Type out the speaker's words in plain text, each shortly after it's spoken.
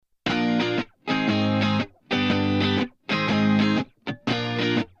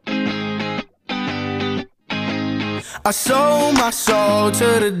I sold my soul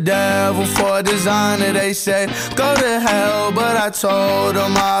to the devil for a designer. They said go to hell, but I told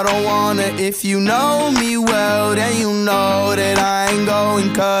them I don't wanna. If you know me well, then you know that I ain't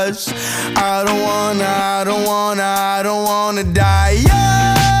going. Cause I don't wanna die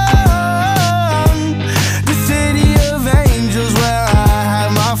young. The city of angels where I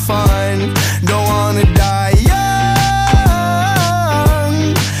have my fun. Don't wanna die young.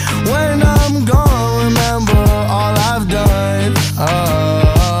 When I'm gone, remember all I've done.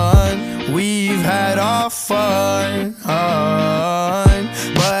 We've had our fun,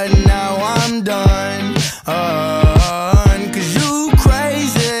 but now I'm done. Cause you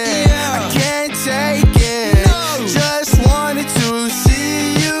crazy, I can't take it. Just wanted to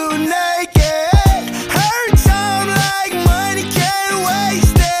see you naked. Hurt time like money, can't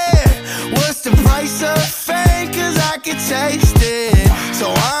waste it. What's the price of fame? Cause I can taste it. So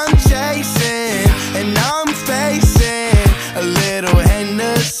I'm chasing and I'm facing a little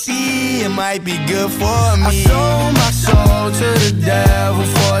Hennessy. It might be good for me. I sold my soul to the devil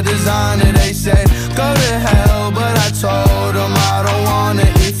for a designer. They said go to hell, but I told them I don't wanna.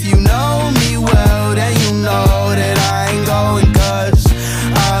 If you know me well, then you know that I ain't going. Cause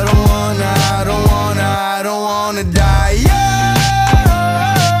I don't wanna die young.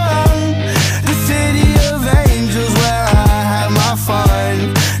 The city of angels where I have my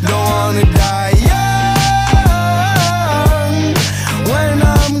fun. Don't wanna die young. When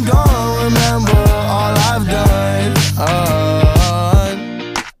I'm gone, remember all I've done.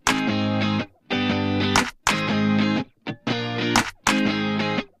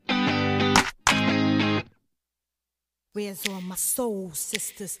 Where's all my soul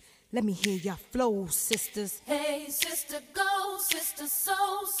sisters? Let me hear your flow, sisters. Hey, sister, go, sister,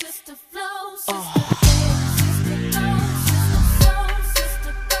 soul, sister, flow, sister. Hey, sister, go, sister, soul,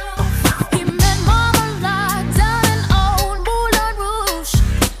 sister, go. He met Mama Lot down in old Moulin Rouge,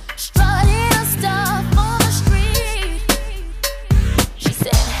 strutting her stuff on the street. She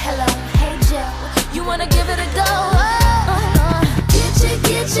said, hello, hey, Joe, you wanna give it a go?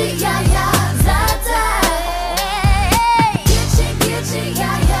 Get you, yeah, yeah, da, da.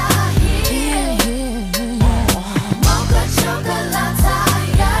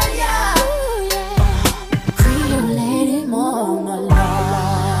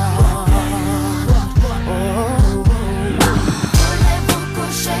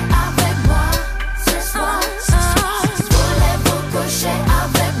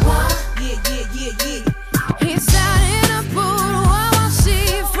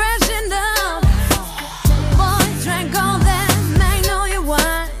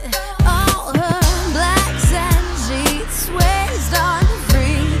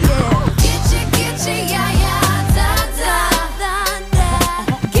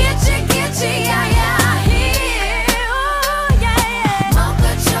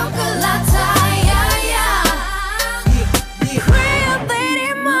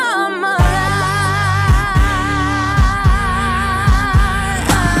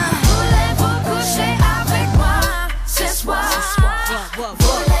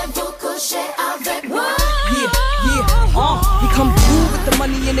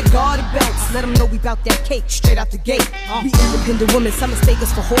 Let them know we bout that cake straight out the gate. We independent women, some mistake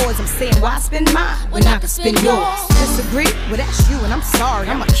us for whores. I'm saying, why spend mine when I can spend yours? Disagree? Well, that's you, and I'm sorry.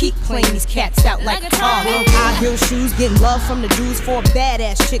 I'ma keep playing these cats out like a car. High heel shoes, getting love from the Jews, for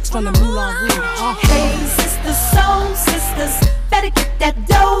badass chicks from the Moulin Rouge. Hey, sisters, soul sisters, better get that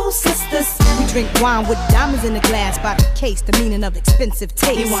dough, sisters. We drink wine with diamonds in the glass by the case, the meaning of expensive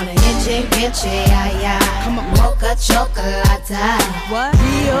taste. You wanna enche, ay, ay. Come on, mocha chocolate. What?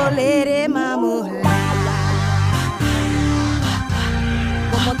 Rio Lady Mama.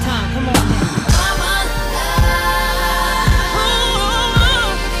 One more time, come on now.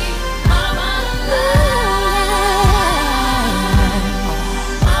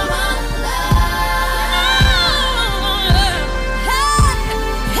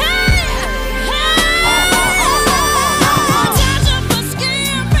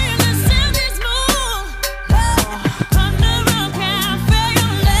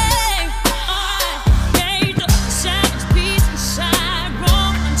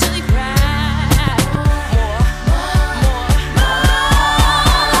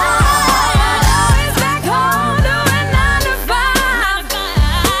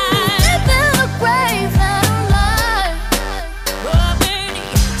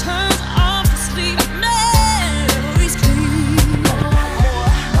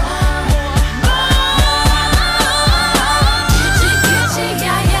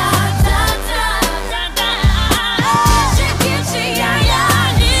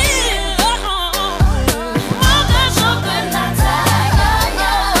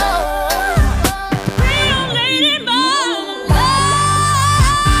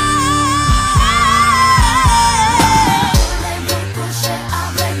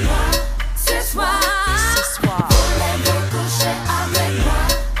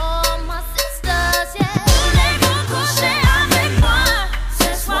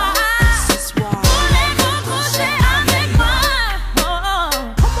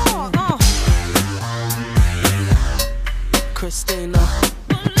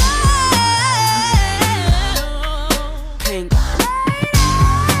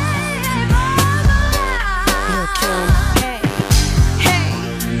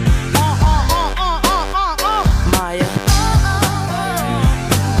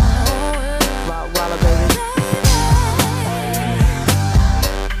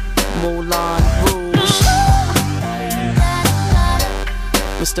 Moulin Rouge.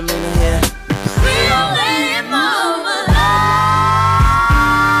 Misdemeanor here.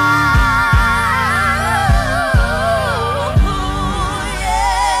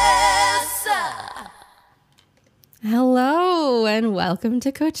 Hello and welcome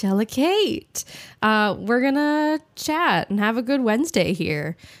to Coachella Kate. We're gonna chat and have a good Wednesday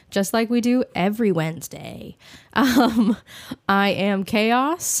here, just like we do every Wednesday. I am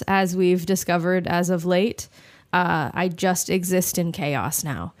Chaos, as we've discovered as of late. I just exist in chaos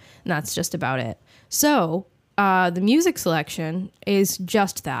now, and that's just about it. So the music selection is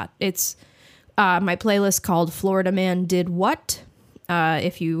just that. It's my playlist called Florida Man Did What?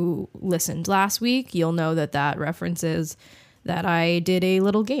 If you listened last week, you'll know that references that I did a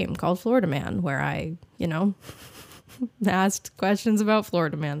little game called Florida Man where I, asked questions about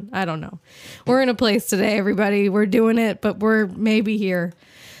Florida Man. I don't know. We're in a place today, everybody. We're doing it, but we're maybe here.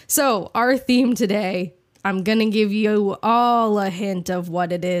 So our theme today, I'm going to give you all a hint of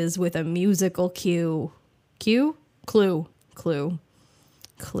what it is with a musical cue. Cue? Clue.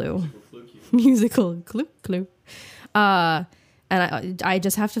 Musical clue. And I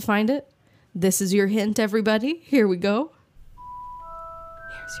just have to find it. This is your hint, everybody. Here we go.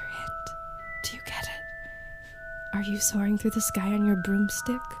 Here's your hint. Do you get it? Are you soaring through the sky on your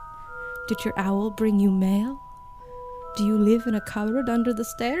broomstick? Did your owl bring you mail? Do you live in a cupboard under the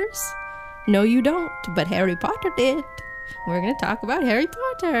stairs? No, you don't, but Harry Potter did. We're going to talk about Harry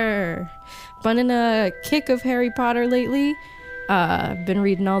Potter. Been in a kick of Harry Potter lately. I've been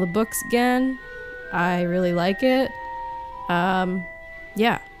reading all the books again. I really like it.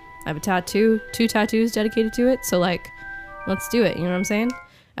 Yeah, I have a tattoo, 2 tattoos dedicated to it. So let's do it. You know what I'm saying?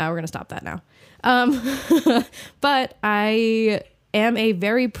 We're going to stop that now. But I am a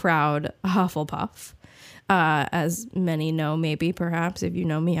very proud Hufflepuff, as many know, maybe, perhaps, if you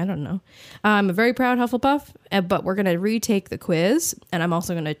know me, I don't know. I'm a very proud Hufflepuff, but we're going to retake the quiz. And I'm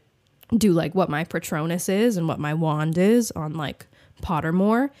also going to do what my Patronus is and what my wand is on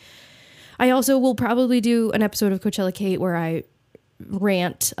Pottermore. I also will probably do an episode of Coachella Kate where I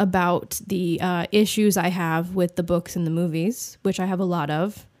rant about the issues I have with the books and the movies, which I have a lot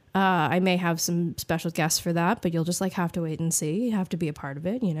of. I may have some special guests for that, but you'll just have to wait and see. You have to be a part of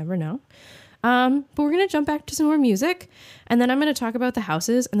it. You never know. But we're going to jump back to some more music, and then I'm going to talk about the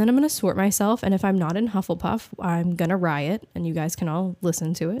houses, and then I'm going to sort myself, and if I'm not in Hufflepuff, I'm going to riot, and you guys can all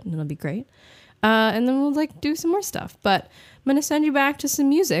listen to it, and it'll be great. And then we'll do some more stuff. But I'm going to send you back to some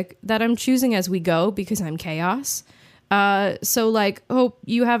music that I'm choosing as we go because I'm Chaos. So hope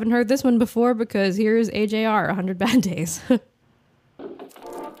you haven't heard this one before because here's AJR, 100 Bad Days.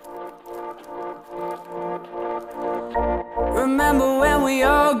 Remember when we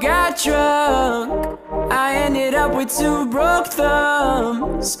all got drunk? I ended up with 2 broke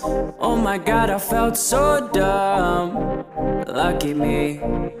thumbs. Oh my God, I felt so dumb. Lucky me.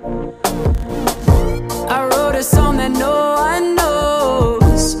 I wrote a song that no one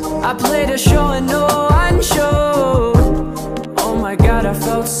knows. I played a show and no one showed. Oh my God, I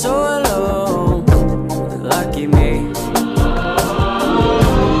felt so alone. Lucky me.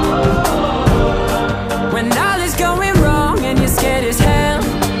 When all is going wrong and you're scared as hell,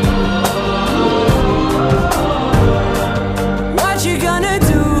 what you gonna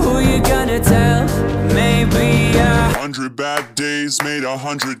do? Who you gonna tell? Maybe 100 bad days made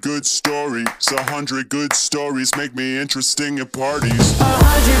 100 good stories. 100 good stories make me interesting at parties.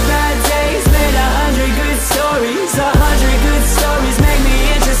 100 bad days made 100 good stories. 100 good stories make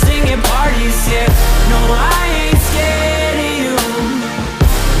me interesting at parties. Yeah, no, I ain't scared of you.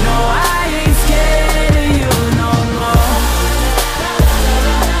 No, I ain't scared of you no more.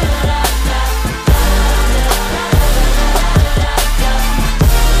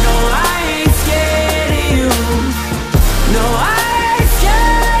 No, I ain't scared of you. No, I ain't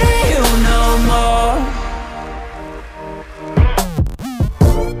scared of you no more.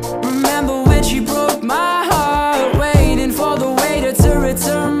 Remember when she broke my heart, waiting for the waiter to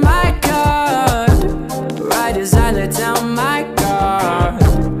return my card, right as I let down my guard.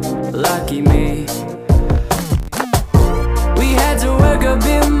 Lucky me. We had to work a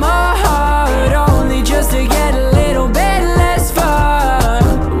bit more hard, only just to get a little bit less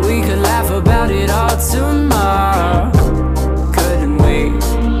fun. We could laugh about it all tomorrow, couldn't we?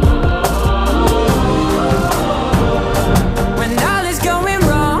 When all is going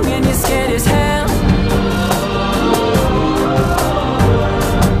wrong and you're scared as hell,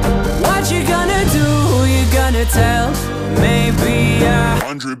 what you gonna do? Who you gonna tell? Maybe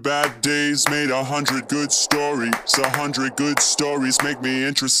 100 bad days made 100 good stories. 100 good stories make me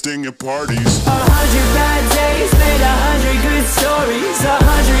interesting at parties. 100 bad days made 100 good stories.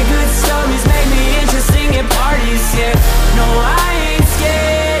 100 good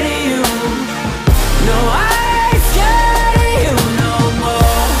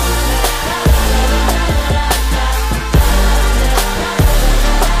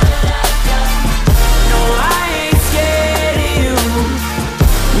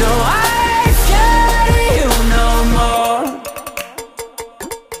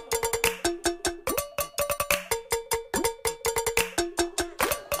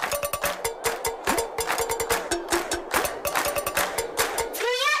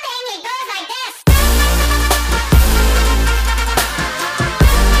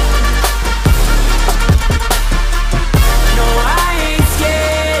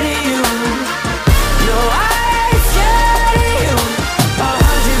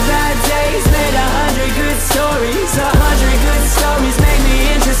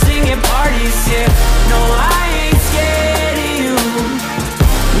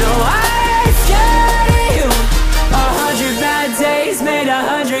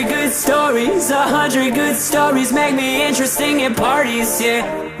 100 good stories make me interesting at parties,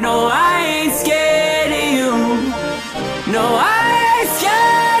 yeah. No, I ain't scared of you. No, I ain't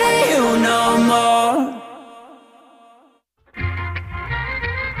scared of you no more.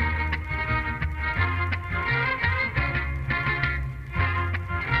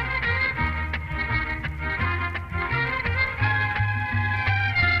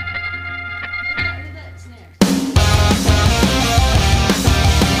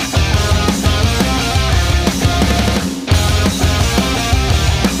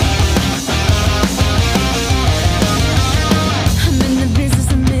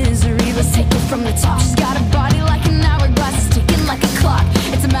 From the top, she's got a body like an hourglass, it's ticking like a clock.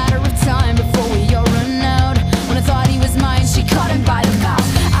 It's a matter of time before we all run out. When I thought he was mine, she caught him by the mouth.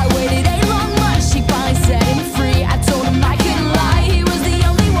 I waited a long month, she finally set him free. I told him I couldn't lie, he was the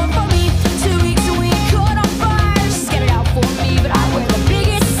only one for me. 2 weeks and we caught on fire. She's got it out for me, but I wear the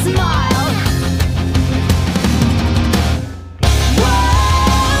biggest smile. Whoa,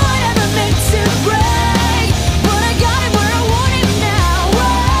 I never meant to break, but I got him where I want him now.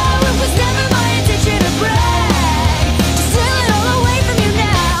 Whoa, it was never my intention to brag, to steal it all away from you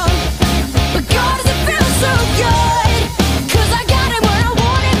now. But God, does it feel so good? 'Cause I got him where I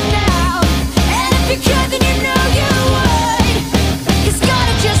want him now. And if you could, then you know you would. 'Cause God,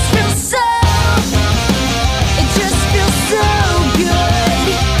 it just feels so, it just feels so good.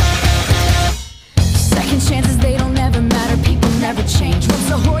 Second chances, they don't ever matter, people never change. Once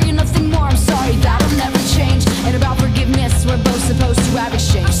a whore, you're nothing more, I'm sorry, that'll never change. And about forgiveness, we're both supposed to have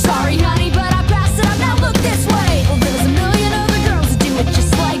exchange. Sorry honey, but I passed it up, now look this way. Well, there's a million other girls that do it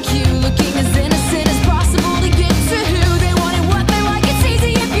just like you, looking as innocent as possible to get to who they want and what they like. It's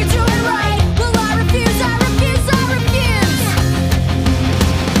easy if you do it right. Well, I refuse, I refuse, I refuse.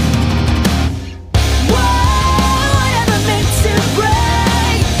 Whoa, I never meant to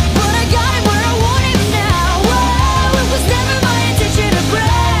break, but I got him where I want him now. Whoa, it was never my intention to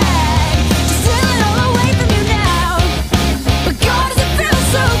brag, to steal it all away from you now. But God, does it feel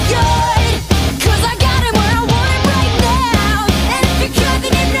so good? 'Cause I got him where I want him right now. And if you could,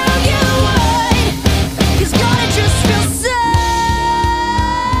 then you know you would. 'Cause God, it just feels so,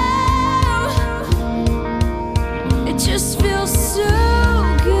 it just feels so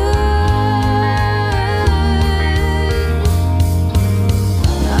good.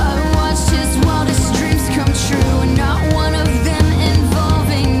 I watched his wildest dreams come true, and not one of them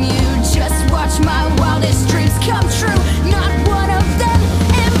involving you. Just watch my wildest dreams come true, not one of them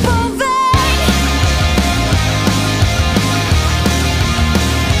involving.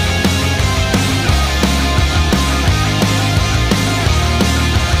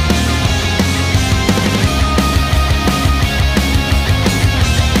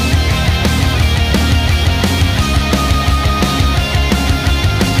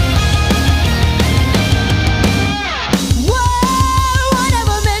 Whoa, I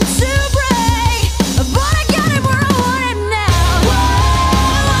never meant to break, but I got him where I want him now.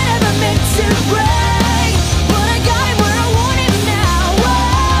 Whoa, I never meant to break, but I got him where I want him now.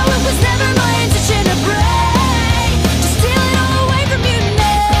 Whoa, it was never my intention to break, to steal it all away from you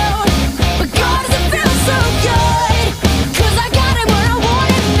now. But God, does it feel so good? 'Cause I got him where I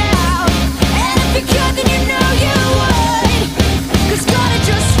want him now. And if you could, then you know you would. 'Cause God, it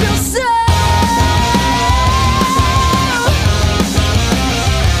just feels so,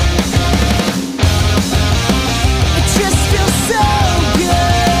 it just feels so good.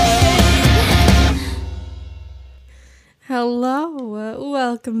 Hello,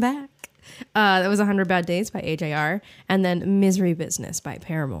 welcome back. That was 100 Bad Days by AJR, and then Misery Business by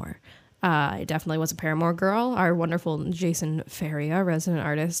Paramore. I definitely was a Paramore girl. Our wonderful Jason Faria, resident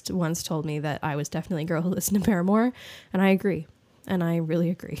artist, once told me that I was definitely a girl who listened to Paramore, and I agree. And I really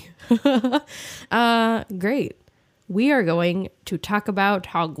agree. Great. We are going to talk about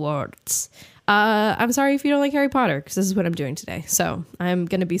Hogwarts. I'm sorry if you don't like Harry Potter, because this is what I'm doing today. So I'm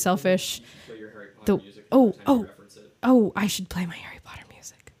going to be selfish. I should play my Harry Potter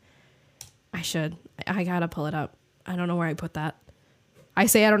music. I should. I gotta pull it up. I don't know where I put that. I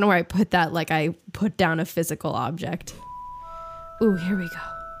say I don't know where I put that like I put down a physical object. Ooh, here we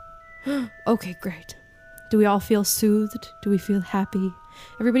go. Okay, great. Do we all feel soothed? Do we feel happy?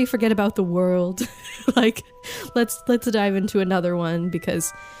 Everybody forget about the world. Like, let's dive into another one,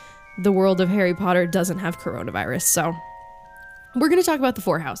 because the world of Harry Potter doesn't have coronavirus. So we're going to talk about the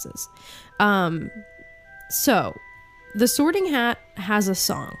Four Houses. So the Sorting Hat has a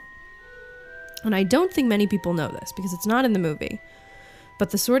song. And I don't think many people know this because it's not in the movie.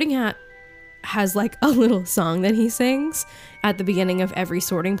 But the Sorting Hat has like a little song that he sings at the beginning of every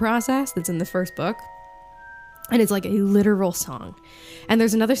sorting process that's in the first book. And it's like a literal song. And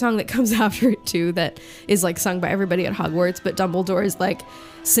there's another song that comes after it too that is like sung by everybody at Hogwarts, but Dumbledore is like,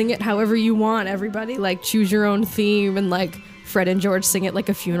 sing it however you want, everybody. Like, choose your own theme. And like Fred and George sing it like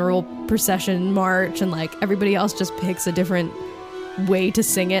a funeral procession march, and like everybody else just picks a different way to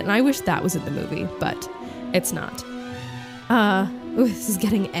sing it. And I wish that was in the movie, but it's not. Ooh, this is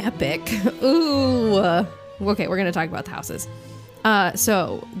getting epic. Ooh. Okay, we're gonna talk about the houses.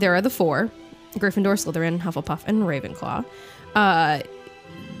 So there are the 4: Gryffindor, Slytherin, Hufflepuff, and Ravenclaw.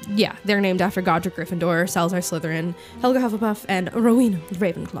 Yeah, they're named after Godric Gryffindor, Salazar Slytherin, Helga Hufflepuff, and Rowena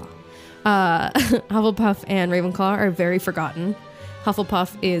Ravenclaw. Hufflepuff and Ravenclaw are very forgotten.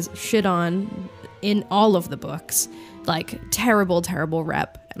 Hufflepuff is shit on in all of the books. Like, terrible, terrible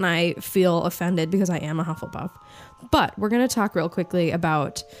rep. And I feel offended because I am a Hufflepuff. But we're going to talk real quickly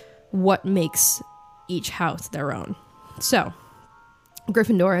about what makes each house their own. So,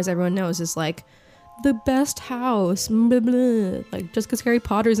 Gryffindor, as everyone knows, is like the best house. Blah, blah. Like, just because Harry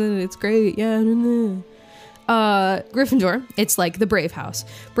Potter's in it, it's great. Yeah. Blah, blah. Gryffindor, it's like the brave house.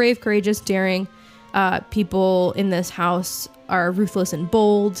 Brave, courageous, daring. People in this house are ruthless and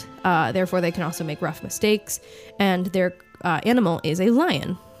bold. Therefore, they can also make rough mistakes. And their animal is a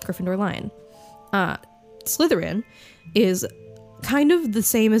lion. Gryffindor lion. Slytherin is kind of the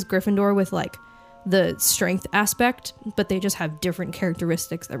same as Gryffindor with like the strength aspect, but they just have different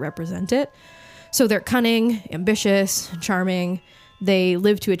characteristics that represent it. So they're cunning, ambitious, charming. They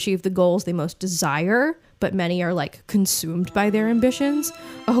live to achieve the goals they most desire, but many are like consumed by their ambitions.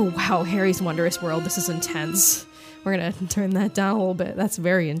 Oh wow, Harry's Wondrous World, this is intense. We're gonna turn that down a little bit. That's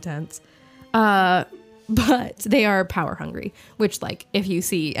very intense. But they are power hungry, which, like, if you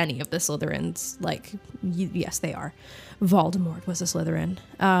see any of the Slytherins, like, yes, they are. Voldemort was a Slytherin,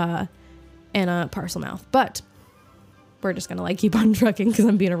 and a Parselmouth. But we're just gonna, like, keep on trucking because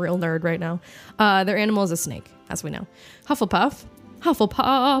I'm being a real nerd right now. Their animal is a snake, as we know. Hufflepuff.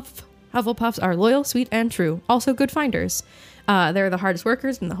 Hufflepuffs are loyal, sweet, and true. Also good finders. They're the hardest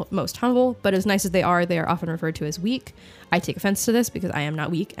workers and the most humble, but as nice as they are often referred to as weak. I take offense to this because I am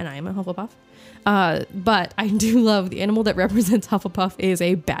not weak and I am a Hufflepuff. But I do love the animal that represents Hufflepuff is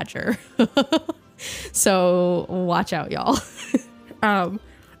a badger. So watch out, y'all. And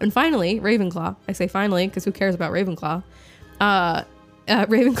finally, Ravenclaw. I say finally because who cares about Ravenclaw?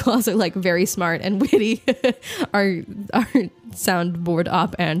 Ravenclaws are like very smart and witty. Our soundboard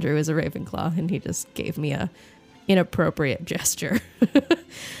op Andrew is a Ravenclaw, and he just gave me a inappropriate gesture.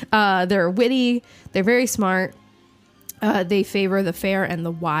 They're witty. They're very smart. They favor the fair and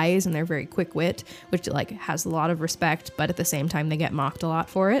the wise, and they're very quick-wit, which like has a lot of respect, but at the same time they get mocked a lot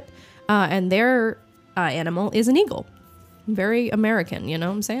for it. And their animal is an eagle. Very American, you know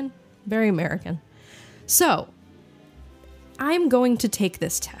what I'm saying? Very American. So, I'm going to take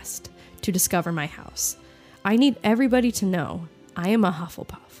this test to discover my house. I need everybody to know I am a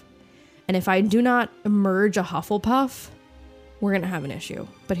Hufflepuff. And if I do not emerge a Hufflepuff, we're going to have an issue.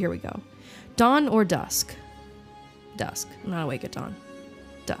 But here we go. Dawn or dusk? Dusk. I'm not awake at dawn.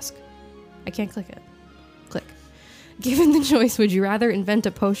 Dusk. I can't click it. Click. Given the choice, would you rather invent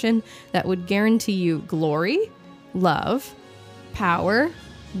a potion that would guarantee you glory, love, power,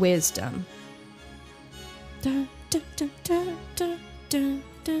 wisdom? Dun, dun, dun, dun, dun, dun,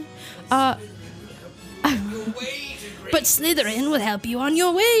 dun. But Slytherin will help you on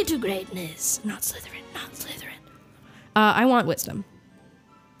your way to greatness. Not Slytherin, not Slytherin. I want wisdom.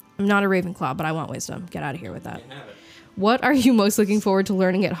 I'm not a Ravenclaw, but I want wisdom. Get out of here with that. What are you most looking forward to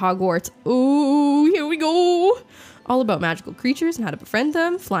learning at Hogwarts? Ooh, here we go. All about magical creatures and how to befriend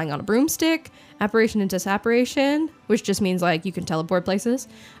them, flying on a broomstick, apparition and disapparition, which just means like you can teleport places,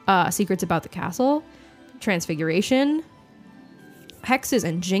 secrets about the castle, transfiguration, hexes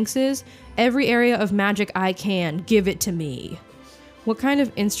and jinxes, every area of magic I can, give it to me. What kind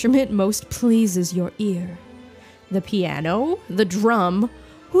of instrument most pleases your ear? The piano? The drum?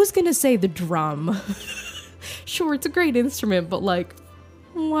 Who's gonna say the drum? Sure, it's a great instrument, but like,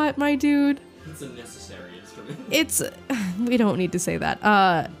 what, my dude? It's a necessary instrument. It's, we don't need to say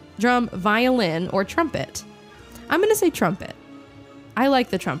that. Drum, violin, or trumpet. I'm gonna say trumpet. I like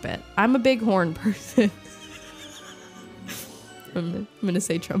the trumpet. I'm a big horn person. I'm gonna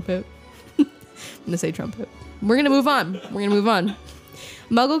say trumpet. I'm gonna say trumpet. We're gonna move on. We're gonna move on.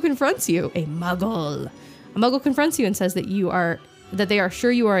 Muggle confronts you. A muggle confronts you and says that they are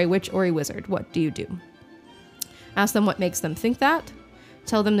sure you are a witch or a wizard. What do you do? Ask them what makes them think that.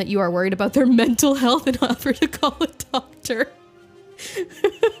 Tell them that you are worried about their mental health and offer to call a doctor.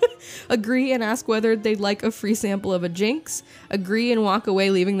 Agree and ask whether they'd like a free sample of a jinx. Agree and walk away,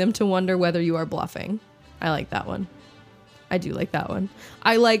 leaving them to wonder whether you are bluffing. I like that one. I do like that one.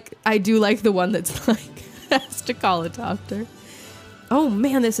 I do like the one that's like, has to call a doctor. Oh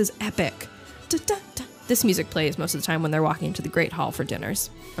man, this is epic. Da, da, da. This music plays most of the time when they're walking into the Great Hall for dinners.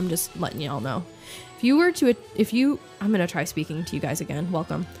 I'm just letting y'all know. I'm gonna try speaking to you guys again.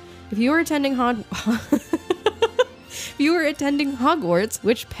 Welcome. If you were attending Hogwarts,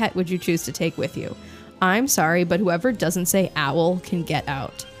 which pet would you choose to take with you? I'm sorry, but whoever doesn't say owl can get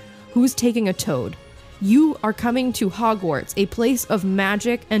out. Who's taking a toad? You are coming to Hogwarts, a place of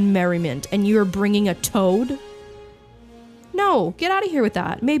magic and merriment, and you're bringing a toad? No, get out of here with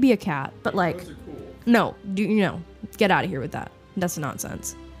that. Maybe a cat, but like, Those are cool. no, get out of here with that. That's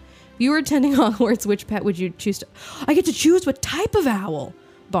nonsense. If you were attending Hogwarts, which pet would you choose to? I get to choose what type of owl.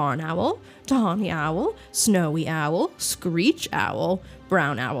 Barn owl, tawny owl, snowy owl, screech owl,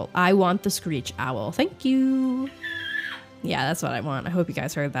 brown owl. I want the screech owl. Thank you. Yeah, that's what I want. I hope you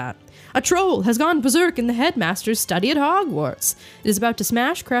guys heard that. A troll has gone berserk in the headmaster's study at Hogwarts. It is about to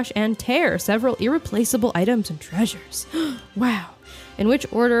smash, crush, and tear several irreplaceable items and treasures. Wow. In which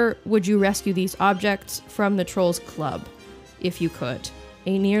order would you rescue these objects from the troll's club, if you could?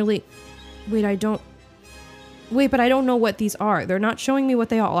 But I don't know what these are. They're not showing me what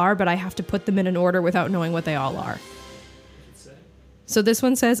they all are, but I have to put them in an order without knowing what they all are. So this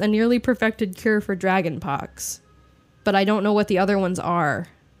one says a nearly perfected cure for dragonpox, but I don't know what the other ones are.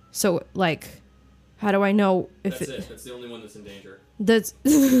 So, like, how do I know if That's it. That's the only one that's in danger. That's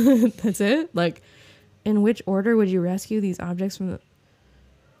that's it? Like, in which order would you rescue these objects from the...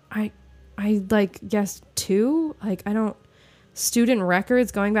 I like, guess 2? Like, I don't... Student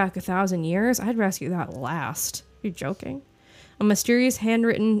records going back 1,000 years? I'd rescue that last. Are you joking? A mysterious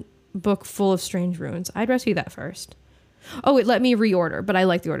handwritten book full of strange runes. I'd rescue that first. Oh, it let me reorder, but I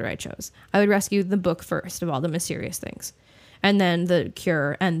like the order I chose. I would rescue the book first of all the mysterious things. And then the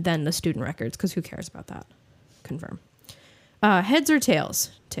cure, and then the student records, because who cares about that? Confirm. Heads or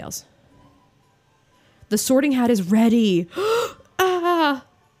tails? Tails. The sorting hat is ready. Ah!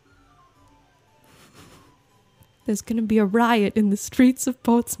 There's going to be a riot in the streets of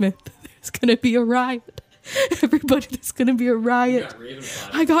Portsmouth. There's going to be a riot. Everybody, there's going to be a riot.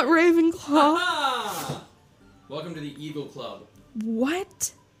 I got Ravenclaw. Ah! Welcome to the Eagle Club.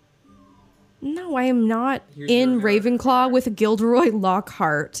 What? No, I am not Here's in your Ravenclaw with Gilderoy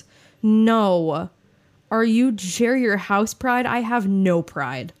Lockhart. No. Are you share your house pride? I have no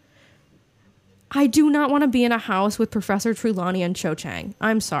pride. I do not want to be in a house with Professor Trelawney and Cho Chang.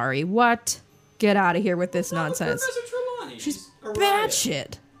 I'm sorry. What? Get out of here with this nonsense. Professor Trelawney. She's a riot. bad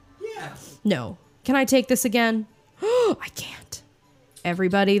shit. Yeah. No. Can I take this again? I can't.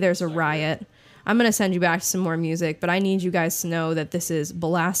 Everybody, there's a riot. I'm going to send you back some more music, but I need you guys to know that this is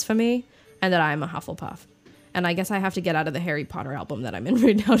blasphemy and that I'm a Hufflepuff. And I guess I have to get out of the Harry Potter album that I'm in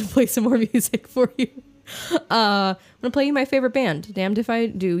right now to play some more music for you. I'm going to play you my favorite band. Damned if I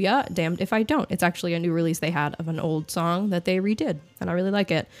do, yeah. Damned if I don't. It's actually a new release they had of an old song that they redid, and I really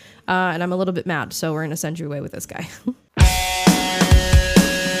like it. And I'm a little bit mad, so we're going to send you away with this guy.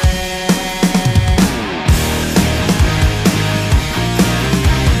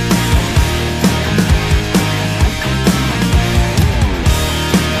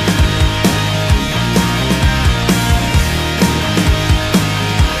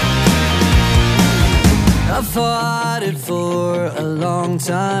 I've fought it for a long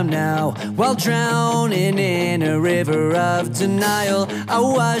time now, while drowning in a river of denial. I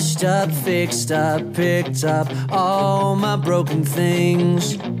washed up, fixed up, picked up all my broken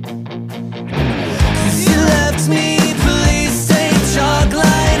things. 'Cause you left me police state chalk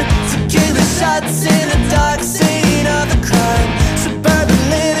line, tequila shots in a dark scene of the crime. Suburban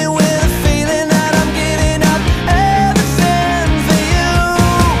living with a feeling that I'm giving up everything for you.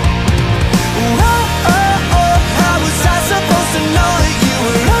 How was I supposed to know that you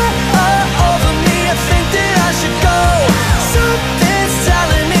were all over me? I think that I should go. Something's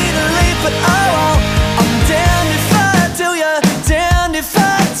telling me to leave, but oh well, I'm damned if I do, yeah, damned if I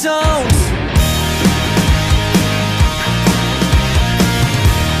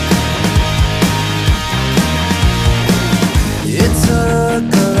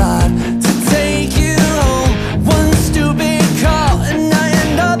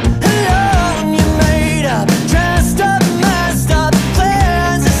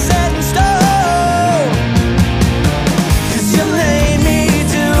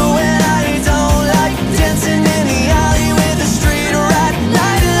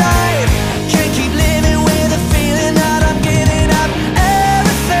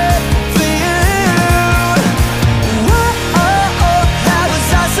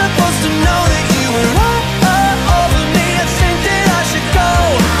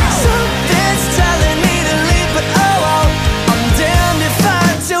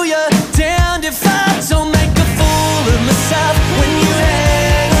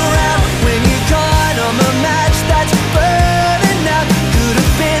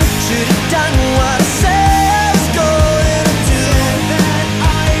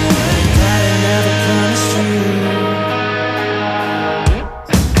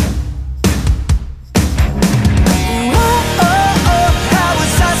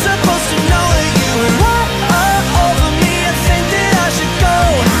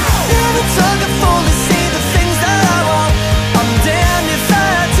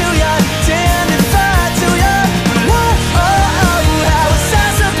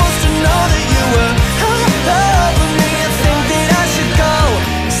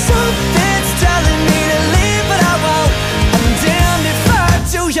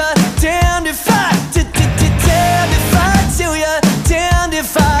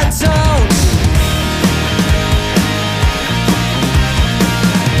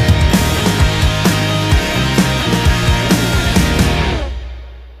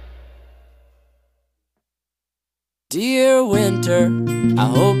Dear winter, I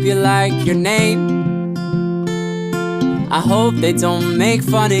hope you like your name. I hope they don't make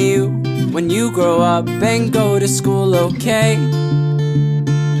fun of you when you grow up and go to school, okay?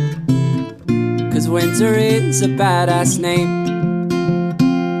 'Cause winter is a badass name.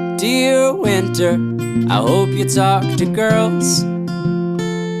 Dear winter, I hope you talk to girls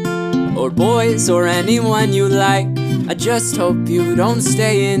or boys or anyone you like. I just hope you don't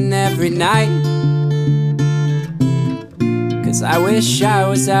stay in every night, 'cause I wish I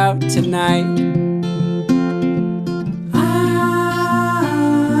was out tonight.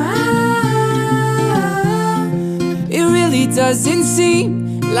 It really doesn't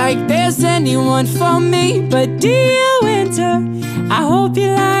seem like there's anyone for me. But dear winter, I hope you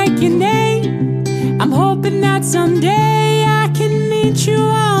like your name. I'm hoping that someday I can meet you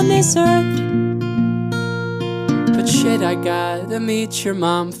on this earth. But shit, I gotta meet your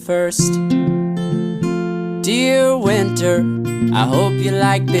mom first. Dear winter, I hope you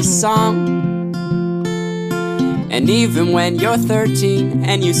like this song. And even when you're 13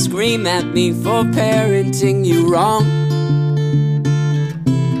 and you scream at me for parenting you wrong,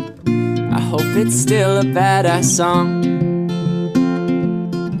 I hope it's still a badass song.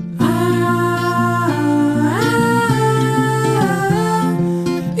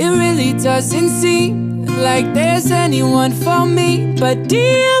 It really doesn't seem like there's anyone for me. But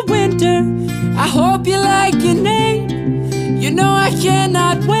dear winter, I hope you like your name. You know I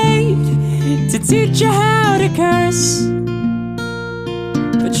cannot wait to teach you how to curse.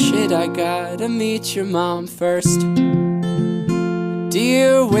 But shit, I gotta meet your mom first.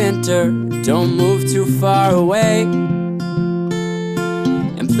 Dear winter, don't move too far away.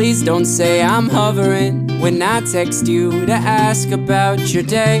 And please don't say I'm hovering when I text you to ask about your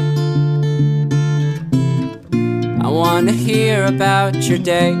day. I wanna hear about your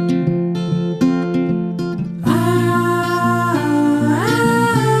day.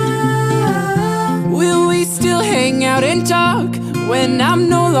 Will we still hang out and talk when I'm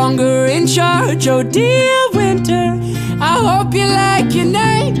no longer in charge? Oh dear winter, I hope you like your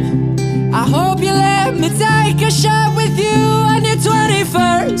name. I hope you let me take a shot with you on your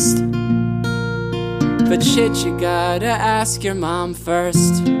 21st. But shit, you gotta ask your mom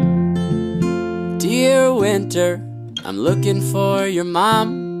first. Dear winter, I'm looking for your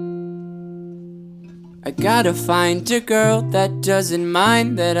mom. I gotta find a girl that doesn't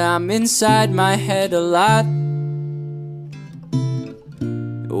mind that I'm inside my head a lot.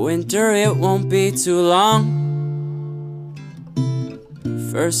 Winter, it won't be too long.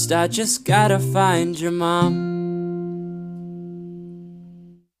 First, I just gotta find your mom.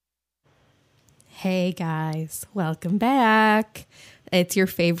 Hey guys, welcome back. It's your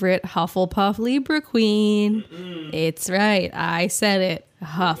favorite Hufflepuff Libra queen. It's right, I said it.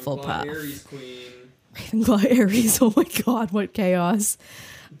 Hufflepuff. Aries queen. Ravenclaw Aries. Oh my god, what chaos.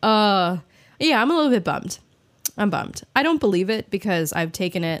 Yeah, I'm a little bit bummed. I'm bummed. I don't believe it because I've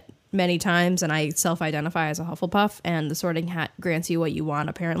taken it many times and I self-identify as a Hufflepuff, and the Sorting Hat grants you what you want,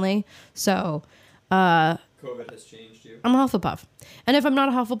 apparently. So, COVID has changed you. I'm a Hufflepuff. And if I'm not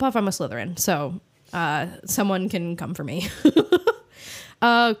a Hufflepuff, I'm a Slytherin. So, someone can come for me.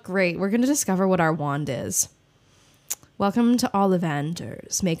 Great. We're going to discover what our wand is. Welcome to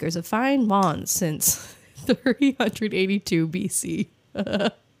Ollivanders, makers of fine wands since 382 BC.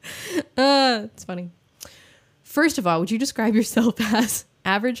 It's funny. First of all, would you describe yourself as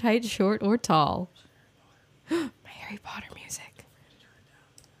average height, short, or tall? My Harry Potter music.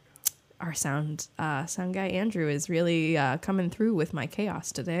 Our sound guy Andrew is really coming through with my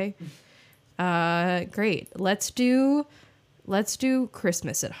chaos today. Great. Let's do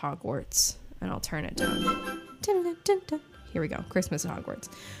Christmas at Hogwarts, and I'll turn it down. Dun, dun, dun, dun. Here we go. Christmas at Hogwarts.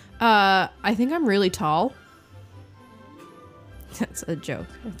 I think I'm really tall. That's a joke.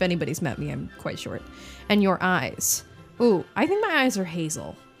 If anybody's met me, I'm quite short. And your eyes. Ooh, I think my eyes are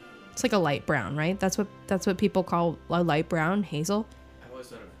hazel. It's like a light brown, right? That's what people call a light brown, hazel. I always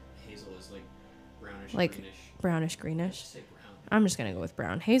thought of hazel as like brownish, Like greenish. brownish, greenish. Just say brown. I'm just gonna go with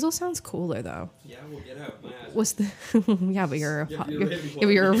brown. Hazel sounds cooler though. Yeah, we'll get out. My eyes. What's the? Yeah, but you're Yeah, but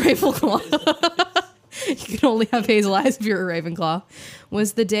you're a Ravenclaw. You can only have hazel eyes if you're a Ravenclaw.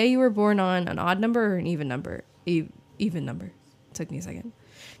 Was the day you were born on an odd number or an even number? Even number. Took me a second.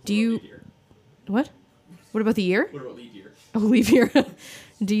 Do you? Leap year. What? What about the year? What about leap year? Oh, leap year.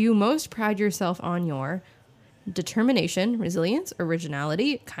 Do you most pride yourself on your determination, resilience,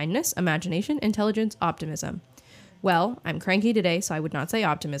 originality, kindness, imagination, intelligence, optimism? Well, I'm cranky today, so I would not say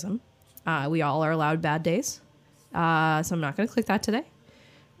optimism. We all are allowed bad days. So I'm not going to click that today.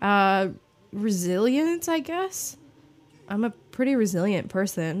 Resilience, I guess. I'm a pretty resilient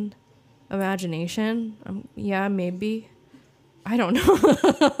person. Imagination. Yeah, maybe. I don't know.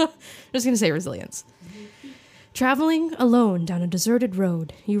 I'm just going to say resilience. Traveling alone down a deserted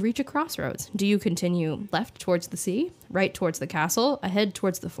road, you reach a crossroads. Do you continue left towards the sea, right towards the castle, ahead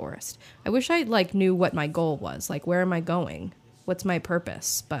towards the forest? I wish I knew what my goal was. Where am I going? What's my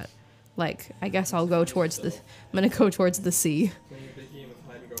purpose? But I guess I'll go towards I'm going to go towards the sea.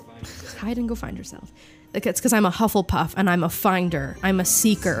 Hide and go find yourself. It's because I'm a Hufflepuff and I'm a finder. I'm a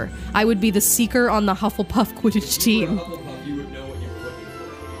seeker. I would be the seeker on the Hufflepuff Quidditch team. Hufflepuff, you would know what you're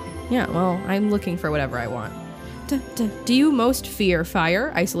looking for. Yeah, well, I'm looking for whatever I want. Do you most fear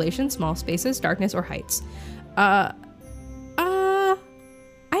fire, isolation, small spaces, darkness, or heights? I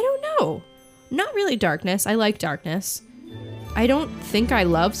don't know. Not really darkness. I like darkness. I don't think I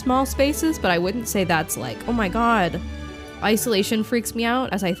love small spaces, but I wouldn't say that's oh my god. Isolation freaks me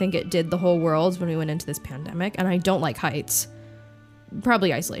out, as I think it did the whole world when we went into this pandemic, and I don't like heights.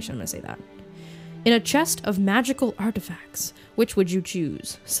 Probably isolation, I'm gonna say that. In a chest of magical artifacts, which would you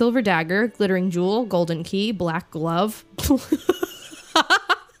choose? Silver dagger, glittering jewel, golden key, black glove.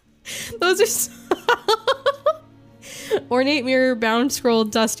 Those are ornate mirror, bound scroll,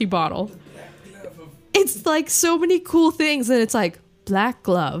 dusty bottle. It's so many cool things, and it's black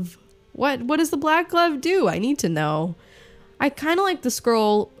glove. What does the black glove do? I need to know. I kind of like the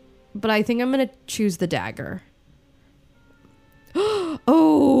scroll, but I think I'm going to choose the dagger.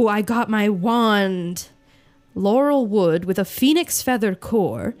 Oh, I got my wand. Laurel wood with a phoenix feather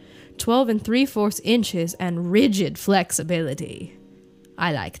core, 12 3/4 inches, and rigid flexibility.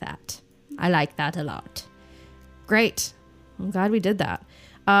 I like that. I like that a lot. Great. I'm glad we did that.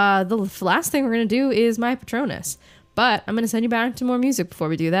 The last thing we're going to do is my Patronus. But I'm going to send you back to more music before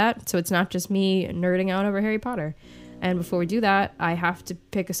we do that, so it's not just me nerding out over Harry Potter. And before we do that, I have to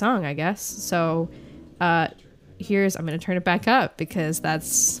pick a song, I guess. So I'm going to turn it back up because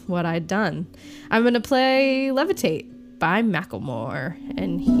that's what I'd done. I'm going to play Levitate by Macklemore.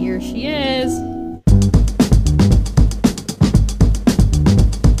 And here she is.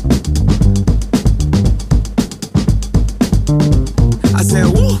 I said,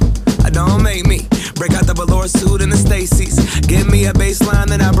 woo, don't make me break out the velour suit and the Stacy's. Give me a bass line,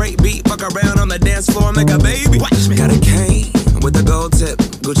 then I break beat. Fuck around on the dance floor, make a baby. Watch me. Got a cane with a gold tip.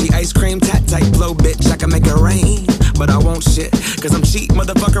 Gucci ice cream, tat type flow, bitch. I can make it rain, but I won't shit. Cause I'm cheap,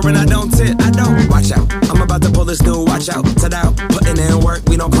 motherfucker, and I don't tip. I don't. Watch out. I'm about to pull this new watch out. Set out. Putting in work,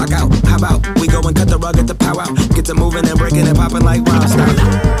 we don't clock out. How about we go and cut the rug at the pow out? Get to moving and breaking and popping like round style.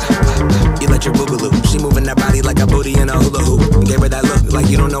 You let your boogaloo. She moving that body like a booty in a hula hoop. Gave her that look like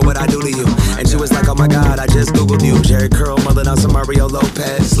you don't know what I do to you. And she was like, oh my god, I just googled you. Jerry Curl, mother down some Mario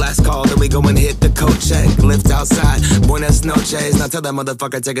Lopez. Last call, then we go and hit the coat check. Lift outside, buenas noches. Now tell that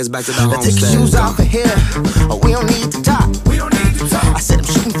motherfucker take us back to the homestead. Take your shoes off of here, we don't need to talk. We don't need to talk. I said I'm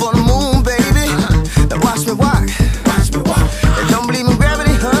shooting for the moon, baby. Now watch me walk. Watch me walk. And don't believe in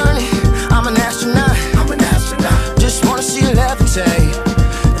gravity, honey. I'm an astronaut. I'm an astronaut. Just wanna see you levitate.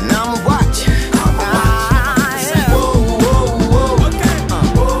 And I'ma watch.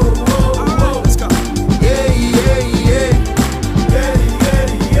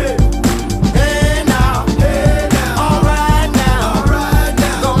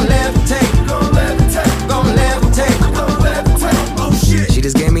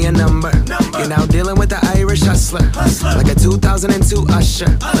 Now dealing with the Irish hustler, like a 2002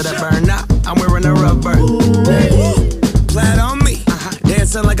 Usher. Let it burn up, I'm wearing a rubber. Plaid on me,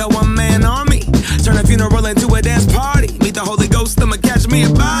 dancing like a one-man army. Turn a funeral into a dance party. Meet the Holy Ghost, I'ma catch me a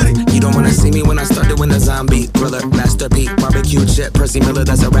body. You don't wanna see me when I start doing the zombie thriller. Master P, barbecue chip, Percy Miller,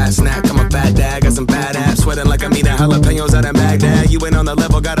 that's a rat snack. I'm a fat dad, got some fat abs, sweating like I'm eating jalapenos out in Baghdad. You ain't on the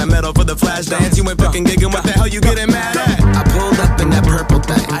level, got a medal for the flash dance. You ain't fucking gigging, what the hell you getting mad at? I pulled up in that purple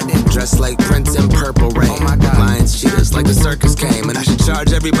thing. I didn't dress like Prince in Purple Rain. Oh my god, lions, cheetahs, like the circus came. And I should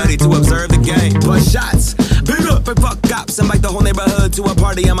charge everybody to observe the game. Put shots, big up, and fuck cops. Invite the whole neighborhood to a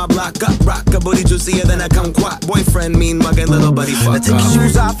party on my block up. Rock a booty juicier than a kumquat. Boyfriend, mean mugging, little buddy, fuck take your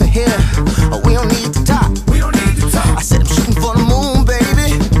shoes off of here, we don't need to talk. We don't need to talk. I said I'm shooting for the moon,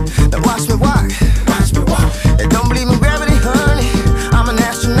 baby. Now watch me walk. Watch me walk. And don't believe in gravity, honey. I'm an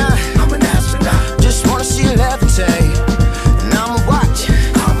astronaut. I'm an astronaut. Just wanna see you levitate. And I'ma watch.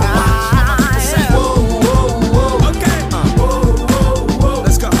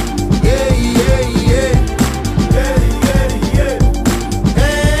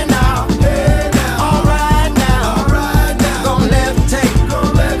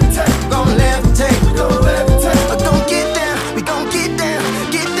 Gon' get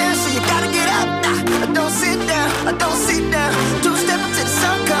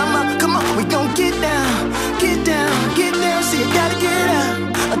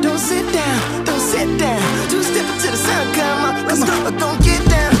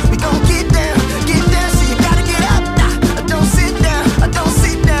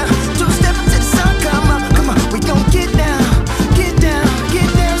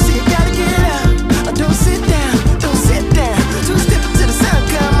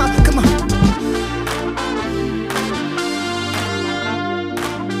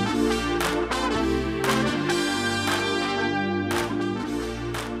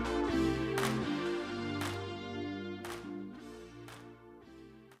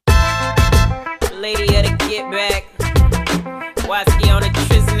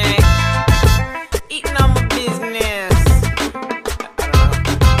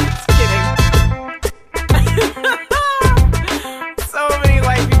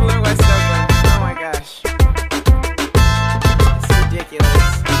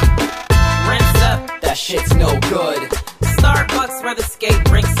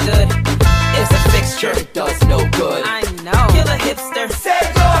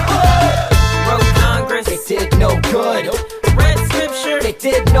it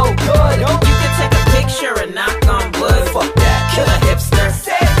did no good. You can take a picture and knock on wood. Fuck that, kill a hipster.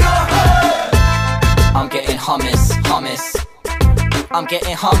 Save your hood. I'm getting hummus. I'm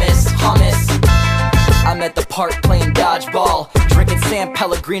getting hummus. I'm at the park playing dodgeball, drinking San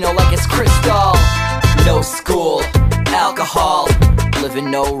Pellegrino like it's Cristal. No school, alcohol, living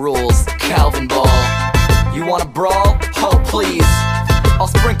no rules, Calvin Ball. You wanna brawl? Oh please, I'll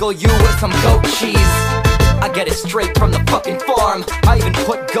sprinkle you with some goat cheese. I get it straight from the fucking farm. I even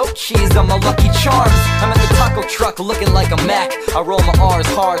put goat cheese on my Lucky Charms. I'm in the taco truck looking like a Mac. I roll my R's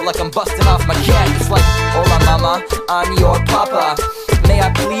hard like I'm busting off my cat. It's like, hola mama, I'm your papa. May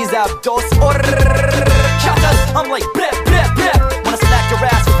I please have dos horchatas? I'm like, blep, blep, blep. Wanna smack your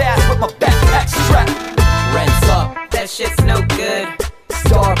ass fast with my backpack strap. Rents up, that shit's no good.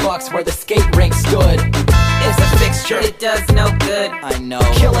 Starbucks where the skate rink stood. It's a fixture, it does no good. I know.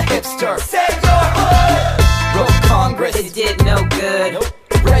 Kill a hipster. Save your hood. Road Congress, it did no good. Nope.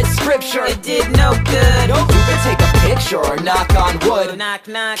 Read scripture, it did no good. Nope. You can take a picture or knock on wood. Knock,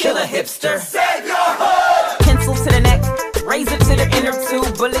 knock. Kill a hipster. Save your hood. Pencil to the neck, razor to the inner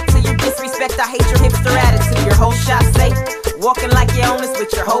tube, bullet to your disrespect. I hate your hipster attitude. Your whole shop say, walking like you own us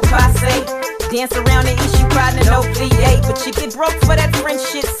with your whole posse. Dance around and issue pride and no VA, but you get broke for that French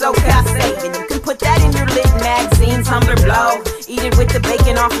shit, so casse. And you can put that in your lit magazine, tumbler blow. Eat it with the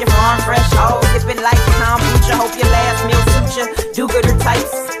bacon off your farm fresh hoe. Sip it like kombucha, hope your last meal suits ya. Do-gooder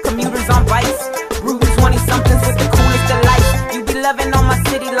types, commuters on bikes, brooding 20-somethings with the coolest of life. You be loving on my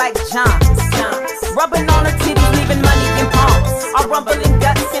city like John. Rubbing on her titties, leaving money in palms. Our rumbling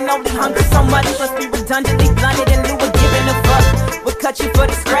guts and only hunger so much. Must be redundantly blunted in lieu of giving a fuck. We'll cut you for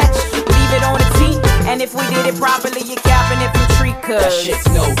the scratch, leave it on the tee. And if we did it properly, you're capping it from tree cuz that shit's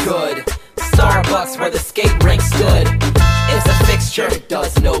no good. Starbucks where the skate rink stood. It's a fixture, it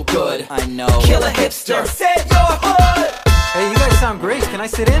does no good. I know. Kill a hipster. Save your hood. Hey, you guys sound great. Can I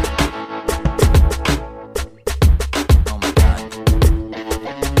sit in? Oh my god.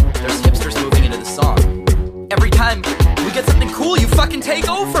 There's hipsters moving into the song. Every time we get something cool, you fucking take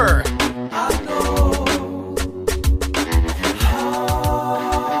over. I know.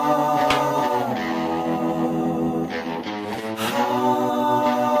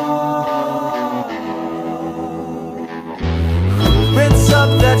 Rinse up,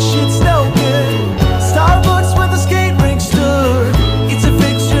 that shit's no good. Starbucks where the skate rink stood. It's a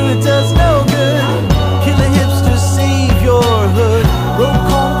fixture, it does no good. Kill a hipster, save your hood. Road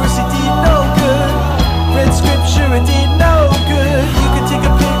Congress, it did no good. Read scripture, it did no good. You can take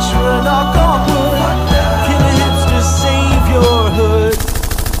a picture and knock on wood. Kill a hipster, save your hood.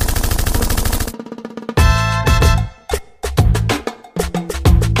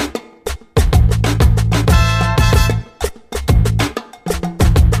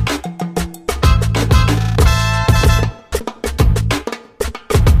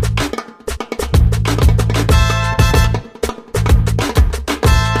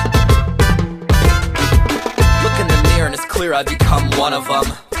 I've become one of them.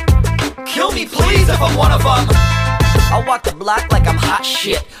 Kill me please if I'm one of them. I'll walk the block like I'm hot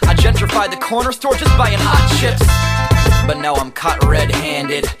shit. I gentrify the corner store just buying hot chips. But now I'm caught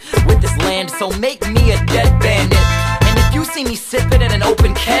red-handed with this land, so make me a dead bandit. And if you see me sipping in an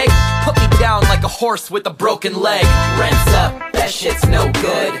open keg, put me down like a horse with a broken leg. Rents up, that shit's no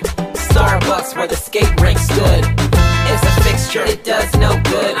good. Starbucks where the skate rink stood. It's a fixture, it does no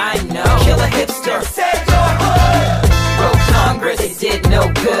good. I know. Kill a hipster. Save your hood. Road Congress, it did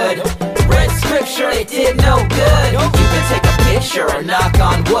no good. Read scripture, it did no good. You can take a picture or knock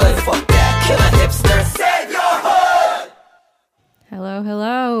on wood. Fuck that, kill a hipster. Save your hood. Hello,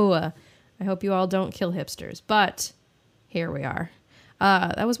 hello. I hope you all don't kill hipsters, but here we are.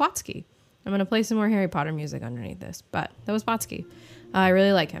 That was Watsky. I'm going to play some more Harry Potter music underneath this, but that was Watsky. I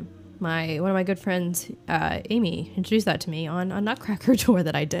really like him. One of my good friends, Amy, introduced that to me on a Nutcracker tour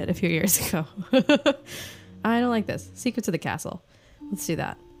that I did a few years ago. I don't like this. Secrets of the Castle. Let's do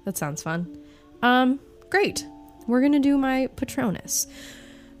that. That sounds fun. Great. We're going to do my Patronus.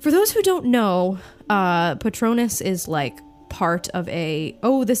 For those who don't know, Patronus is like part of a...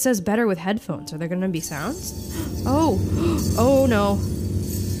 Oh, this says better with headphones. Are there going to be sounds? Oh no.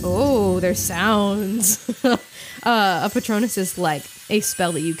 Oh, there's sounds. A Patronus is like a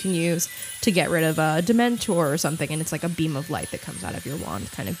spell that you can use to get rid of a Dementor or something, and it's like a beam of light that comes out of your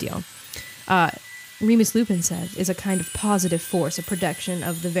wand kind of deal. Remus Lupin said, is a kind of positive force, a protection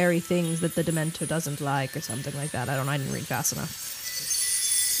of the very things that the Dementor doesn't like, or something like that. I didn't read fast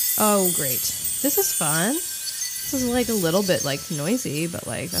enough. Oh, great. This is fun. This is like a little bit like noisy, but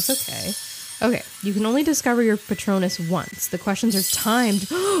like, that's okay. Okay, you can only discover your Patronus once. The questions are timed.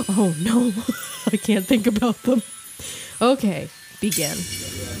 Oh no, I can't think about them. Okay, begin.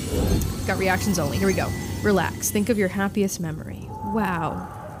 Got reactions only. Here we go. Relax. Think of your happiest memory. Wow.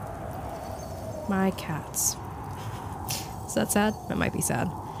 My cats. Is that sad? That might be sad.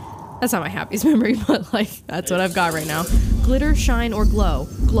 That's not my happiest memory, but like, that's what I've got right now. Glitter, shine, or glow.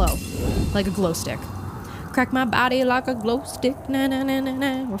 Glow. Like a glow stick. Crack my body like a glow stick. Na na na na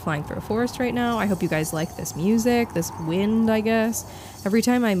na. We're flying through a forest right now. I hope you guys like this music, this wind, I guess. Every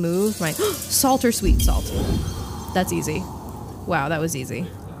time I move, my salt or sweet salt. That's easy. Wow, that was easy.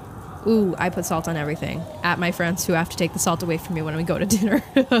 Ooh, I put salt on everything. At my friends who have to take the salt away from me when we go to dinner.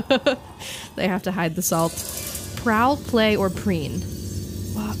 They have to hide the salt. Prowl, play, or preen?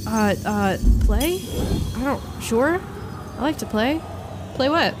 Play? I don't... Sure? I like to play. Play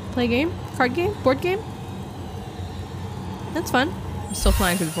what? Play a game? Card game? Board game? That's fun. I'm still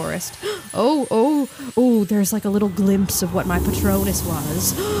flying through the forest. Oh, there's like a little glimpse of what my Patronus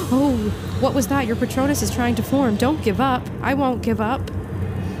was. Oh, what was that? Your Patronus is trying to form. Don't give up. I won't give up.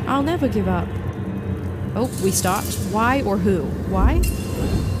 I'll never give up. Oh, we stopped. Why or who? Why?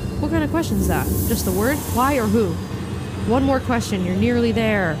 What kind of question is that? Just the word? Why or who? One more question. You're nearly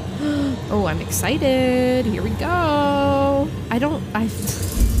there. Oh, I'm excited. Here we go.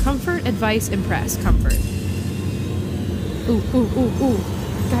 Comfort, advice, impress. Comfort. Ooh.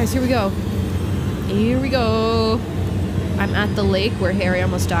 Guys, here we go. Here we go. I'm at the lake where Harry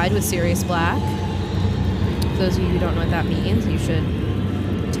almost died with Sirius Black. For those of you who don't know what that means, you should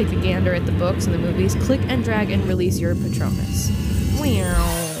take a gander at the books and the movies. Click and drag and release your Patronus.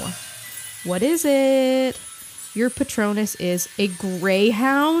 Wow. What is it? Your Patronus is a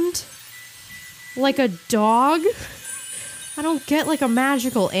greyhound? Like a dog? I don't get like a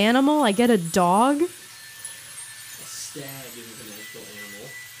magical animal. I get a dog. A stag isn't a magical animal.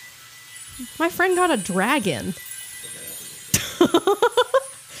 My friend got a dragon.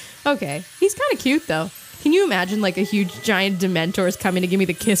 Okay. He's kind of cute though. Can you imagine like a huge giant Dementor is coming to give me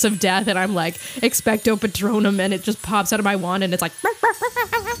the kiss of death and I'm like, Expecto Patronum, and it just pops out of my wand and it's like...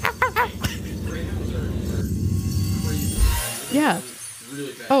 Yeah.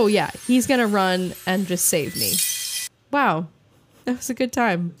 Oh yeah, he's gonna run and just save me. Wow. That was a good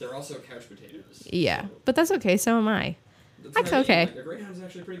time. They're also couch potatoes. Yeah, but that's okay, so am I. That's okay. Like, a greyhound's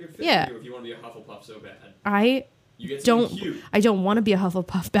actually a pretty good fit Yeah. for you if you want to be a Hufflepuff so bad. I don't want to be a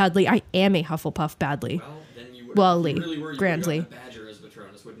Hufflepuff badly. I am a Hufflepuff badly. Well, then you would. Well, you Lee, really were. You grandly. would have got a badger as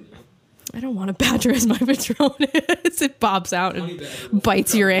Patronus, wouldn't you? I don't want a badger as my Patronus. It pops out and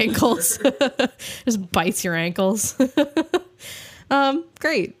bites your ankles. Just bites your ankles.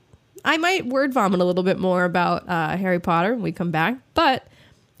 Great. I might word vomit a little bit more about Harry Potter when we come back, but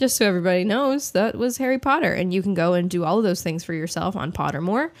just so everybody knows, that was Harry Potter, and you can go and do all of those things for yourself on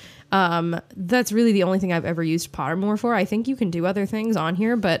Pottermore. That's really the only thing I've ever used Pottermore for. I think you can do other things on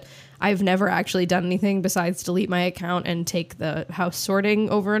here, but I've never actually done anything besides delete my account and take the house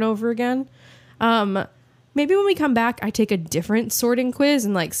sorting over and over again. Maybe when we come back, I take a different sorting quiz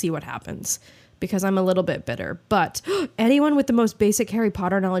and like see what happens, because I'm a little bit bitter. But anyone with the most basic Harry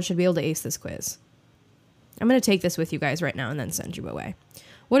Potter knowledge should be able to ace this quiz. I'm going to take this with you guys right now and then send you away.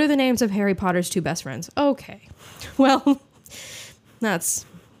 What are the names of Harry Potter's two best friends? Okay. Well, that's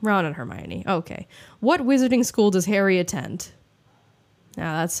Ron and Hermione. Okay. What wizarding school does Harry attend?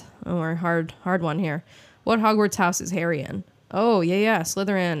 Yeah, that's a hard one here. What Hogwarts house is Harry in? Oh, yeah,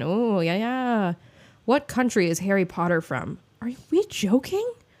 Slytherin. Oh, yeah. What country is Harry Potter from? Are we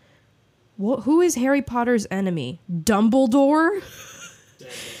joking? Who is Harry Potter's enemy? Dumbledore?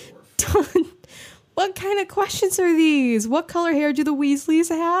 What kind of questions are these? What color hair do the Weasleys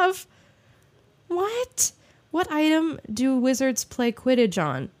have? What? What item do wizards play Quidditch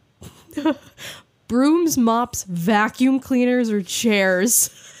on? Brooms, mops, vacuum cleaners, or chairs?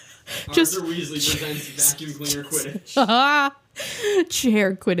 Arthur Weasley presents vacuum cleaner Quidditch.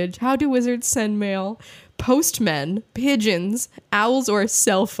 Chair Quidditch. How do wizards send mail? Postmen, pigeons, owls, or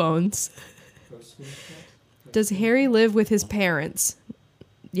cell phones? Does Harry live with his parents?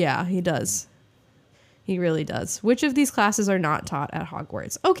 Yeah, he does. He really does. Which of these classes are not taught at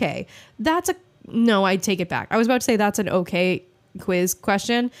Hogwarts? Okay, no, I take it back. I was about to say that's an okay quiz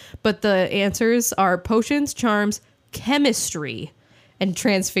question, but the answers are potions, charms, chemistry, and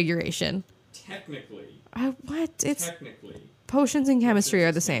transfiguration. Technically. Technically. Potions and chemistry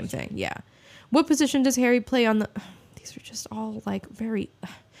are the same thing, yeah. What position does Harry play on the... These are just all like very...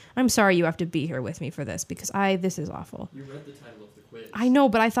 I'm sorry you have to be here with me for this, because this is awful. You read the title of the quiz. I know,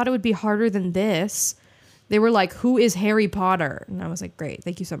 but I thought it would be harder than this. They were like, who is Harry Potter? And I was like, great,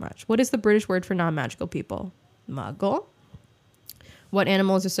 thank you so much. What is the British word for non-magical people? Muggle. What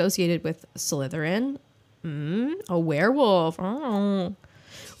animal is associated with Slytherin? A werewolf. Oh.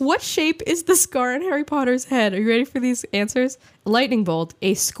 What shape is the scar on Harry Potter's head? Are you ready for these answers? A lightning bolt,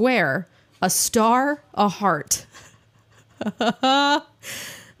 a square, a star, a heart.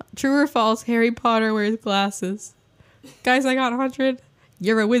 True or false, Harry Potter wears glasses. Guys, I got 100.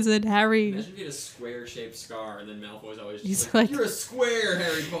 You're a wizard, Harry. Imagine if you had a square-shaped scar, and then Malfoy's always He's just like, "You're a square,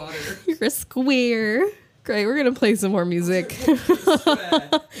 Harry Potter." You're a square. Great, we're going to play some more music.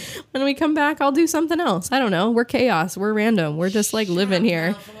 When we come back, I'll do something else. I don't know. We're chaos. We're random. We're just like living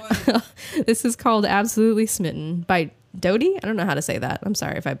here. This is called Absolutely Smitten by Dodie. I don't know how to say that. I'm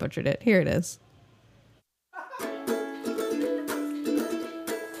sorry if I butchered it. Here it is.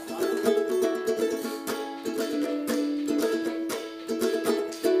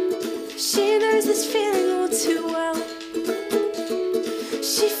 She knows this feeling all too well.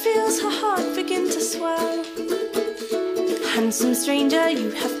 She feels her heart begin to swell. Handsome stranger,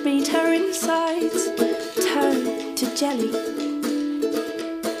 you have made her insides turn to jelly.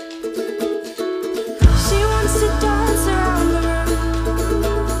 She wants to dance around the room,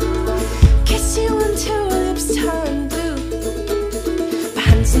 kiss you until her lips turn blue. But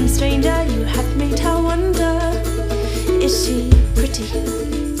handsome stranger, you have made her wonder, is she pretty?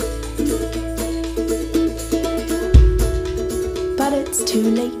 But it's too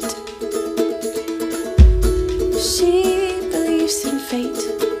late. She believes in fate.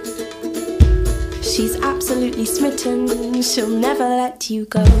 She's absolutely smitten. She'll never let you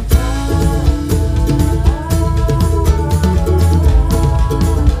go.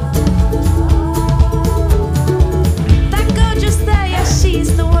 That girl just there, yeah,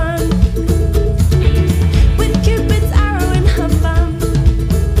 she's the one. With Cupid's arrow in her bum.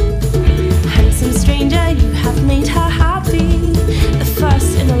 Handsome stranger, you have made her happy. The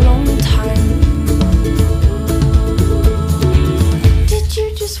first in a long time. Did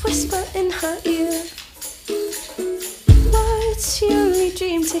you just whisper in her ear words she only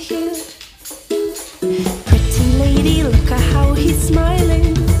dreamed to hear? Pretty lady, look at how he's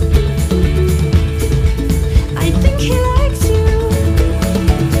smiling. I think he likes you.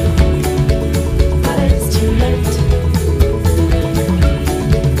 But it's too late.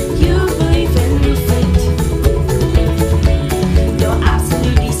 You believe in fate. You're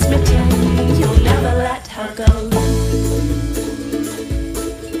absolutely smitten. You'll never let her go.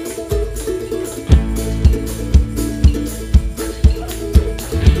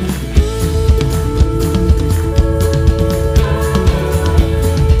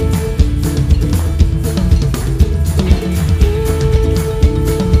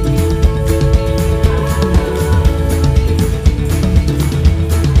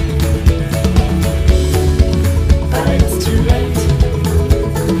 But it's too late.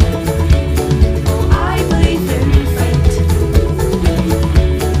 Oh, I believe in fate.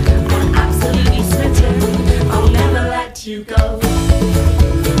 I'm absolutely smitten. I'll never let you go.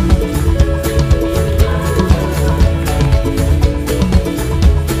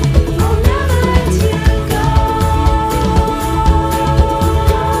 I'll never let you go.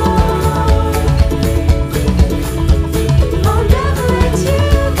 I'll never let you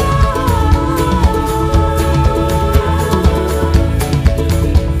go.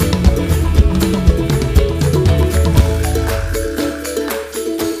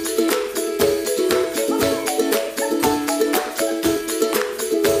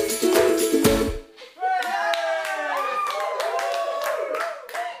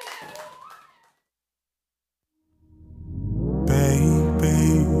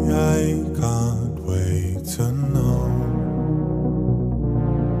 Baby, I can't wait to know.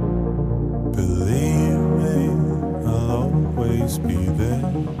 Believe me, I'll always be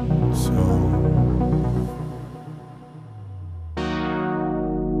there. So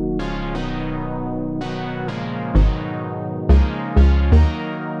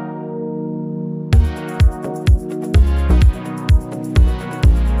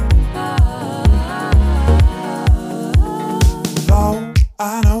though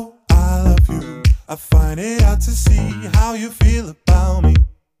I know I love you, I find it hard to see how you feel about me.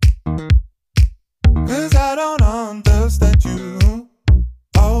 'Cause I don't understand you.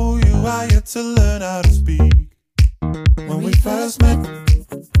 Oh, you are yet to learn how to speak. When we first met,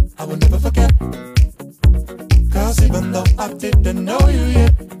 I will never forget. 'Cause even though I didn't know you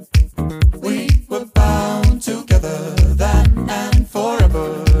yet, we were bound together then and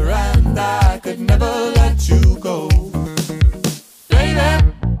forever. And I could never let you go. Baby,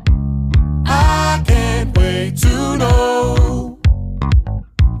 I can't wait to know.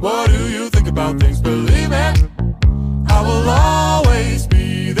 What do you think about things? Believe me, I will always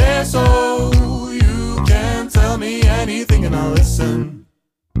be there, so you can tell me anything and I'll listen.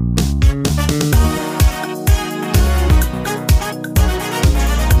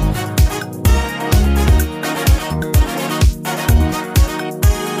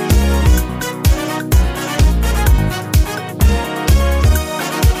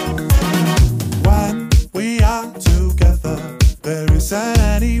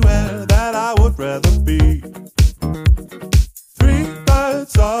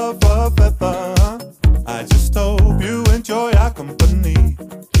 birds of a feather. I just hope you enjoy our company.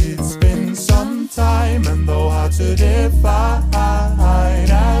 It's been some time and though hard to define,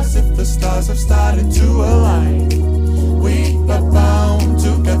 as if the stars have started to align. We are bound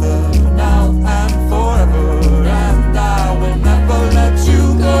together now and forever, and I will never let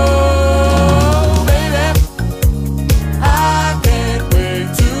you go, baby. I can't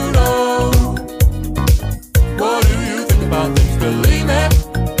wait to know. What do you think about things? Believe me,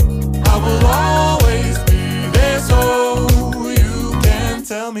 I will always be there, so you can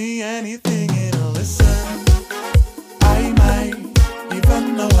tell me anything and I'll listen. I might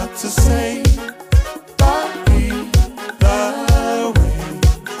even know what to say, but either way,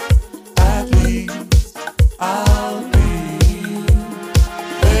 at least I'll be.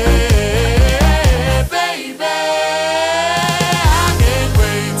 Hey, baby, I can't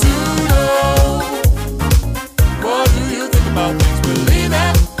wait to know. What do you think about things? Believe me,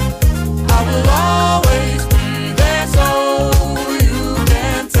 I will always be there, so you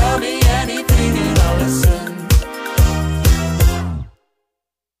can tell me anything and I'll listen.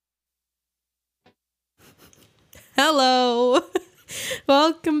 Hello.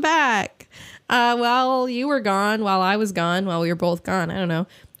 Welcome back. While you were gone, while I was gone, while we were both gone, I don't know,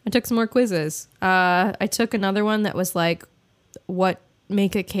 I took some more quizzes. I took another one that was like, what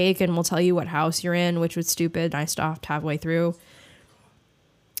make a cake and we'll tell you what house you're in, which was stupid. I stopped halfway through.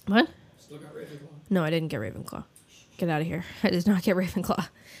 What? Still got Ravenclaw. No, I didn't get Ravenclaw. Get out of here. I did not get Ravenclaw.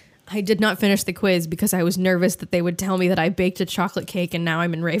 I did not finish the quiz because I was nervous that they would tell me that I baked a chocolate cake and now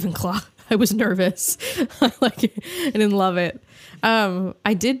I'm in Ravenclaw. I was nervous. I didn't love it.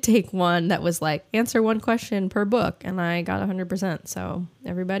 I did take one that was like, answer one question per book, and I got 100%. So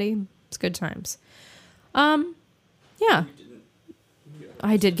everybody, it's good times. Yeah.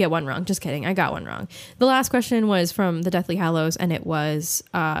 I did get one wrong. Just kidding. I got one wrong. The last question was from the Deathly Hallows, and it was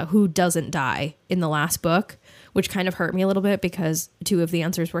who doesn't die in the last book, which kind of hurt me a little bit because two of the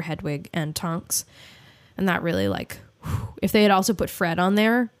answers were Hedwig and Tonks. And that really if they had also put Fred on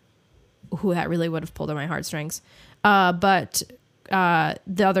there, that really would have pulled at my heartstrings. But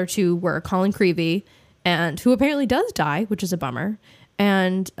the other two were Colin Creevey, and who apparently does die, which is a bummer,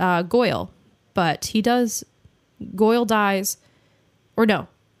 and Goyle. But Goyle dies, or no,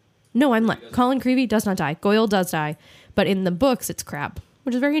 I'm like, Colin Creevey does not die. Goyle does die, but in the books it's Crabbe,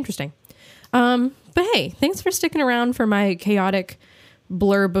 which is very interesting. But hey, thanks for sticking around for my chaotic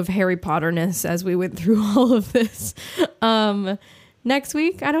blurb of Harry Potterness as we went through all of this. Next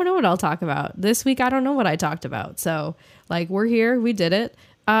week, I don't know what I'll talk about. This week, I don't know what I talked about. So, we're here. We did it.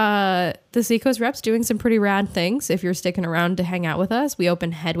 The Seacoast Rep's doing some pretty rad things. If you're sticking around to hang out with us, we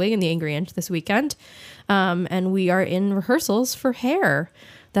opened Hedwig and the Angry Inch this weekend. And we are in rehearsals for Hair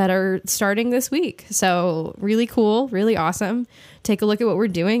that are starting this week. So, really cool, really awesome. Take a look at what we're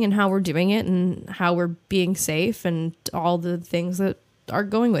doing and how we're doing it and how we're being safe and all the things that are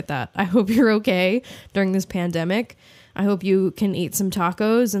going with that. I hope you're okay during this pandemic. I hope you can eat some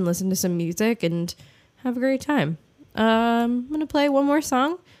tacos and listen to some music and have a great time. I'm going to play one more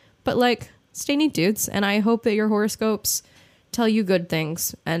song, but stay neat, dudes. And I hope that your horoscopes tell you good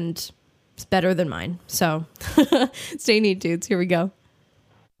things and it's better than mine. So stay neat, dudes. Here we go.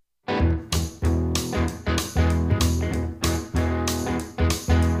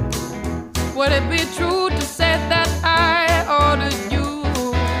 Would it be true to say that I ordered you?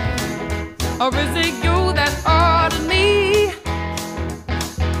 Or is it you that ordered me?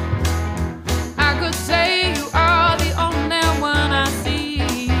 I could say you are the only one I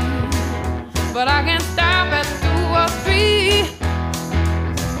see, but I